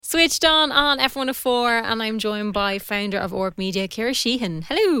Switched on F104, and I'm joined by founder of Orb Media, Ciara Sheahan.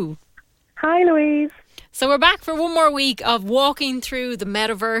 Hello. Hi, Louise. So we're back for one more week of walking through the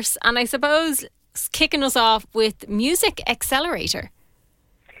Metaverse, and I suppose kicking us off with Music Accelerator.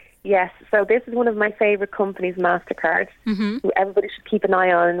 Yes, so this is one of my favourite companies, MasterCard, who everybody should keep an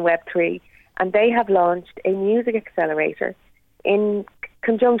eye on in Web3. And they have launched a music accelerator in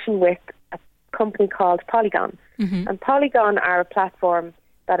conjunction with a company called Polygon. And Polygon are a platform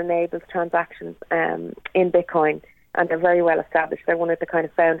that enables transactions in Bitcoin, and they're very well established. They're one of the kind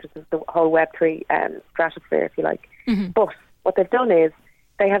of founders of the whole Web3 stratosphere, if you like. But what they've done is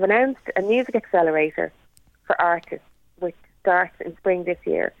they have announced a music accelerator for artists, which starts in spring this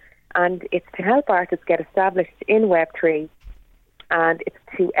year. And it's to help artists get established in Web3, and it's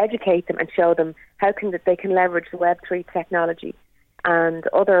to educate them and show them how they can leverage the Web3 technology and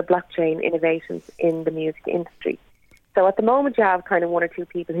other blockchain innovations in the music industry. So at the moment you have kind of one or two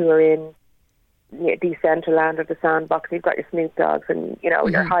people who are in Decentraland or the Sandbox. You've got your Snoop Dogs and,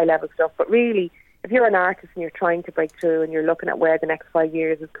 your high-level stuff. But really, if you're an artist and you're trying to break through and you're looking at where the next 5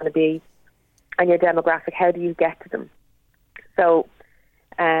 years is going to be and your demographic, how do you get to them? So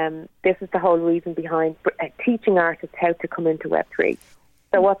this is the whole reason behind teaching artists how to come into Web3.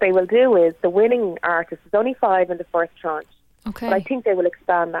 So what they will do is the winning artists, there's only 5 in the first tranche, but I think they will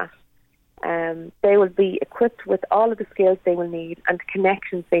expand that. They will be equipped with all of the skills they will need and the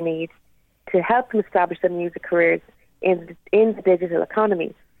connections they need to help them establish their music careers in the digital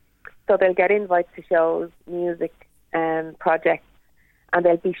economy. So they'll get invites to shows, music projects, and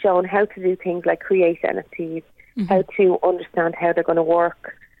they'll be shown how to do things like create NFTs, how to understand how they're going to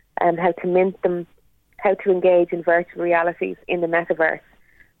work, and how to mint them, how to engage in virtual realities in the Metaverse,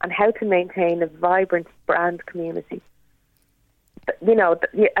 and how to maintain a vibrant brand community.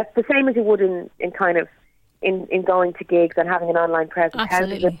 It's the same as you would in going to gigs and having an online presence.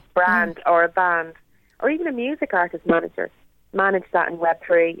 Absolutely. How does a brand or a band or even a music artist manager manage that in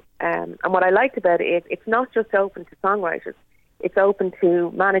Web3? And what I liked about it is it's not just open to songwriters. It's open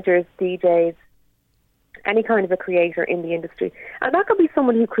to managers, DJs, any kind of a creator in the industry. And that could be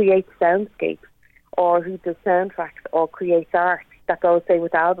someone who creates soundscapes or who does soundtracks or creates art that goes, say,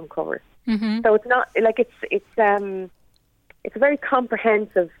 with album covers. So it's not like it's a very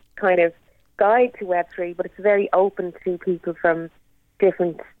comprehensive kind of guide to Web3, but it's very open to people from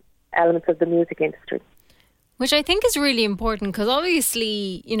different elements of the music industry. Which I think is really important because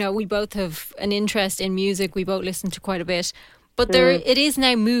obviously, we both have an interest in music. We both listen to quite a bit. But it is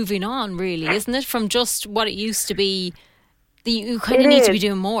now moving on, really, isn't it? From just what it used to be, you kind of need to be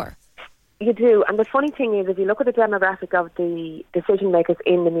doing more. You do. And the funny thing is, if you look at the demographic of the decision makers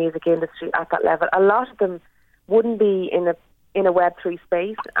in the music industry at that level, a lot of them wouldn't be in a Web3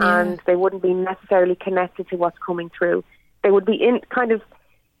 space, and they wouldn't be necessarily connected to what's coming through. They would be in kind of,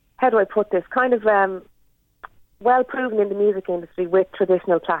 how do I put this, kind of well proven in the music industry with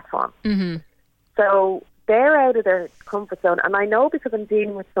traditional platforms. So they're out of their comfort zone, and I know because I'm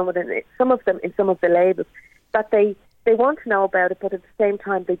dealing with some of them in some of the labels, that they want to know about it, but at the same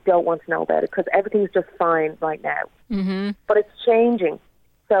time they don't want to know about it because everything's just fine right now. But it's changing.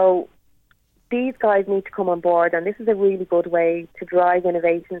 So these guys need to come on board, and this is a really good way to drive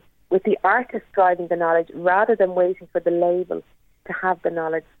innovation with the artist driving the knowledge rather than waiting for the label to have the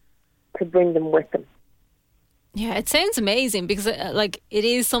knowledge to bring them with them. Yeah, it sounds amazing because it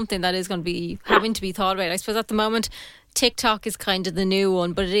is something that is going to be having to be thought about. I suppose at the moment TikTok is kind of the new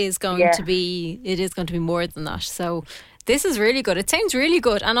one, but it is going to be more than that. So this is really good. It sounds really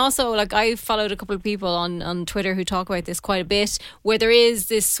good. And also, I followed a couple of people on Twitter who talk about this quite a bit, where there is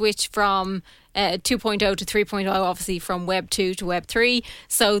this switch from 2.0 to 3.0, obviously from Web 2 to Web 3.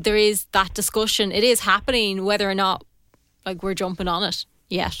 So there is that discussion. It is happening, whether or not we're jumping on it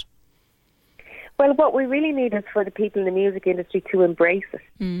yet. Well, what we really need is for the people in the music industry to embrace it.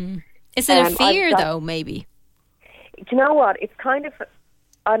 Is it a fear, though, maybe? Do you know what? It's kind of,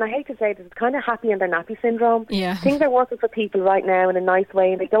 and I hate to say this, it's kind of happy and they're nappy syndrome. Yeah. Things are working for people right now in a nice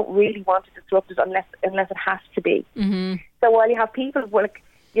way, and they don't really want to disrupt it unless it has to be. So while you have people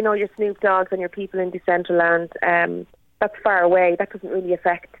your Snoop Dogs and your people in Decentraland, that's far away. That doesn't really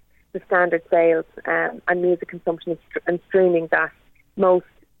affect the standard sales and music consumption and streaming that most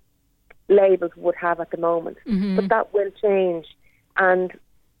labels would have at the moment. But that will change. And,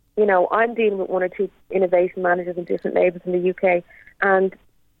 I'm dealing with one or two innovation managers in different labels in the UK, and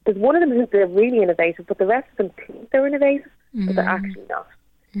there's one of them who's really innovative, but the rest of them think they're innovative, but they're actually not.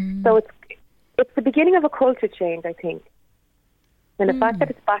 So it's the beginning of a culture change, I think. And the fact that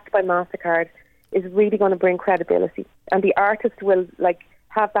it's backed by MasterCard is really going to bring credibility. And the artist will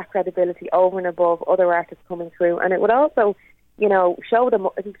have that credibility over and above other artists coming through. And it would also show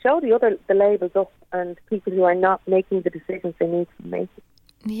the labels up and people who are not making the decisions they need to make.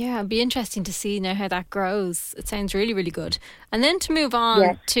 Yeah, it'd be interesting to see now how that grows. It sounds really, really good. And then to move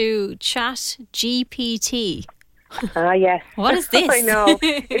on to Chat GPT. Yes. What is this? I know.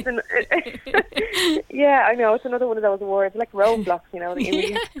 Yeah, I know. It's another one of those words, like Roblox, that you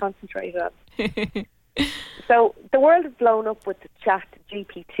really have to concentrate on. So the world has blown up with the Chat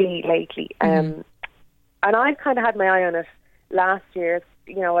GPT lately. And I've kind of had my eye on it last year.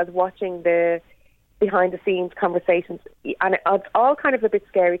 I was watching the behind the scenes conversations, and it's all kind of a bit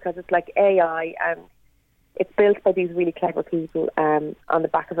scary because it's like AI and it's built by these really clever people on the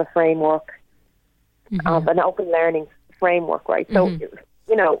back of a framework of an open learning framework, right? So,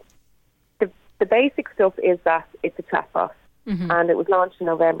 the basic stuff is that it's a chatbot, and it was launched in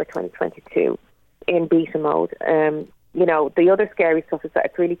November 2022 in beta mode. The other scary stuff is that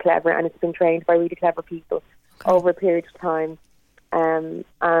it's really clever and it's been trained by really clever people over a period of time, and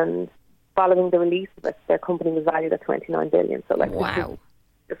following the release of it, their company was valued at 29 billion. So, wow,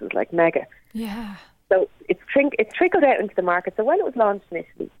 this is like mega. Yeah. So it's trickled out into the market. So when it was launched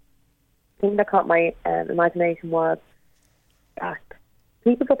initially, the thing that caught my imagination was that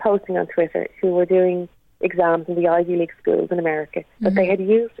people were posting on Twitter who were doing exams in the Ivy League schools in America that they had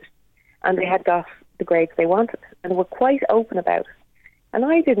used it and they had got the grades they wanted, and were quite open about it. And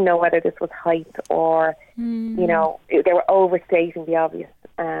I didn't know whether this was hype or, they were overstating the obvious.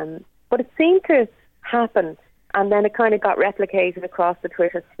 But it seemed to happen, and then it kind of got replicated across the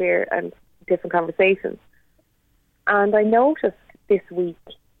Twitter sphere and different conversations. And I noticed this week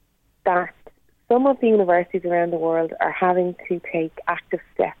that some of the universities around the world are having to take active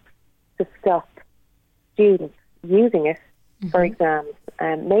steps to stop students using it for exams,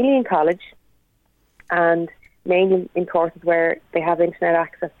 mainly in college and mainly in courses where they have internet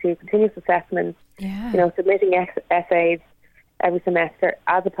access to continuous assessments, submitting essays every semester,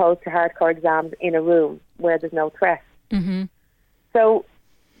 as opposed to hardcore exams in a room where there's no threat. So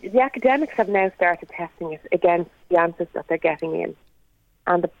the academics have now started testing it against the answers that they're getting in.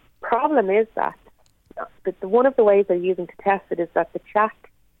 And the problem is that one of the ways they're using to test it is that the Chat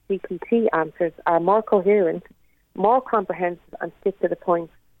GPT answers are more coherent, more comprehensive and stick to the point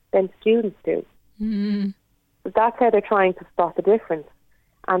than students do. But that's how they're trying to spot the difference.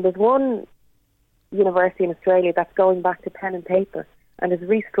 And there's one university in Australia that's going back to pen and paper and is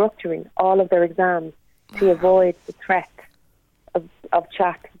restructuring all of their exams to avoid the threat of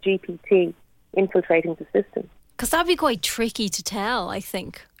Chat GPT infiltrating the system. Because that'd be quite tricky to tell, I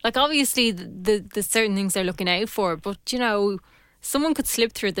think. Like, obviously, the certain things they're looking out for, but, someone could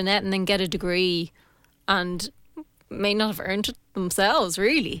slip through the net and then get a degree and may not have earned it themselves,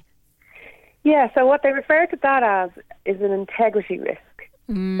 really. Yeah, so what they refer to that as is an integrity risk.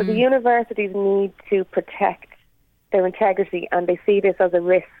 So the universities need to protect their integrity, and they see this as a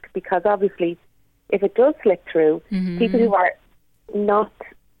risk because obviously if it does slip through, people who are not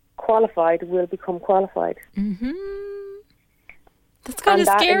qualified will become qualified. That's kind of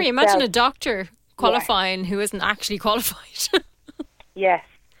scary. Imagine a doctor qualifying who isn't actually qualified. Yes.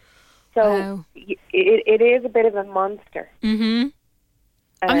 So it is a bit of a monster.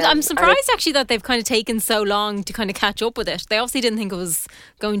 I'm surprised actually that they've kind of taken so long to kind of catch up with it. They obviously didn't think it was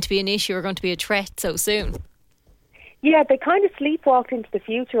going to be an issue or going to be a threat so soon. Yeah, they kind of sleepwalked into the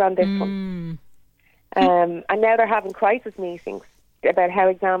future on this one. And now they're having crisis meetings about how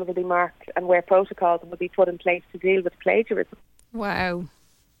exams will be marked and where protocols will be put in place to deal with plagiarism. Wow.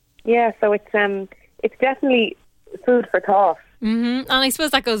 Yeah, so it's definitely food for thought. And I suppose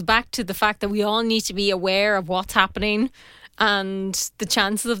that goes back to the fact that we all need to be aware of what's happening and the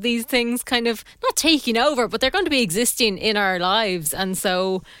chances of these things kind of not taking over, but they're going to be existing in our lives. And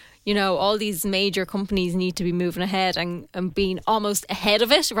so, all these major companies need to be moving ahead and being almost ahead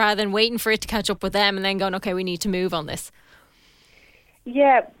of it rather than waiting for it to catch up with them and then going, okay, we need to move on this.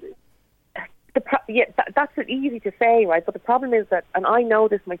 Yeah, that's easy to say, right? But the problem is that, and I know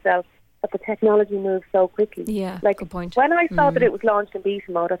this myself, that the technology moves so quickly. Yeah, good point. When I saw that it was launched in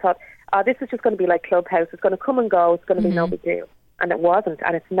beta mode, I thought, this is just going to be like Clubhouse. It's going to come and go. It's going to be no big deal. And it wasn't,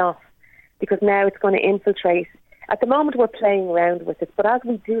 and it's not. Because now it's going to infiltrate. At the moment, we're playing around with it. But as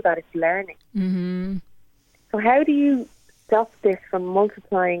we do that, it's learning. So how do you stop this from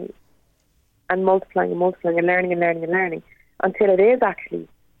multiplying and multiplying and multiplying and learning and learning and learning until it is actually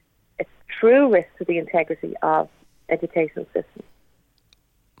a true risk to the integrity of educational systems?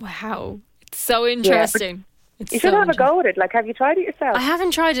 Wow, it's so interesting. You should have a go at it. Like, have you tried it yourself? I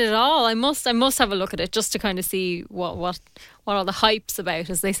haven't tried it at all. I must have a look at it just to kind of see what all the hype's about,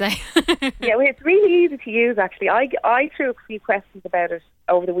 as they say. Yeah, well, it's really easy to use, actually. I threw a few questions about it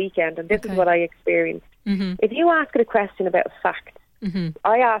over the weekend, and this is what I experienced. If you ask it a question about a fact,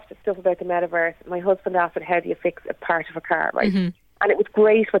 I asked it stuff about the metaverse. My husband asked it, how do you fix a part of a car, right? And it was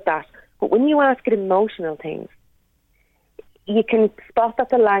great with that. But when you ask it emotional things, you can spot that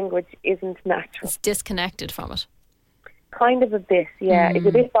the language isn't natural. It's disconnected from it. Kind of a bit, yeah. It's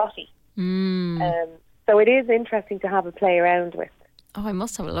a bit botty. So it is interesting to have a play around with. Oh, I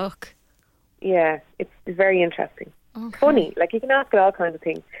must have a look. Yeah, it's very interesting. Okay. Funny, like you can ask it all kinds of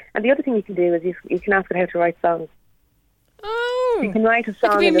things. And the other thing you can do is you can ask it how to write songs. Oh, you can write a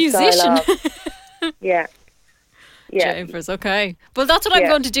song be a in the musician. style of... Yeah. Chambers, okay. Well, that's what I'm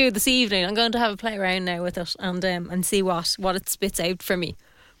going to do this evening. I'm going to have a play around now with it and see what it spits out for me.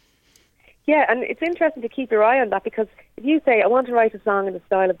 Yeah, and it's interesting to keep your eye on that, because if you say, I want to write a song in the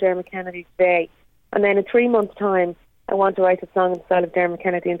style of Dermot Kennedy today, and then in 3 months' time, I want to write a song in the style of Dermot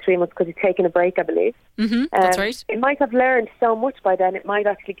Kennedy in 3 months, because he's taking a break, I believe. That's right. It might have learned so much by then, it might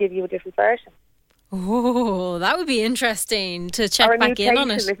actually give you a different version. Oh, that would be interesting to check back in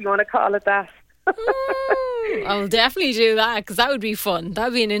on it. If you want to call it that. I'll definitely do that, because that would be fun. That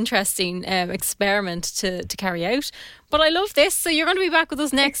would be an interesting experiment to carry out. But I love this. So you're going to be back with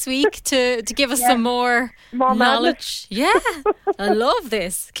us next week to give us some more knowledge. Yeah, I love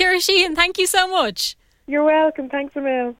this. Ciara Sheahan, thank you so much. You're welcome. Thanks a million.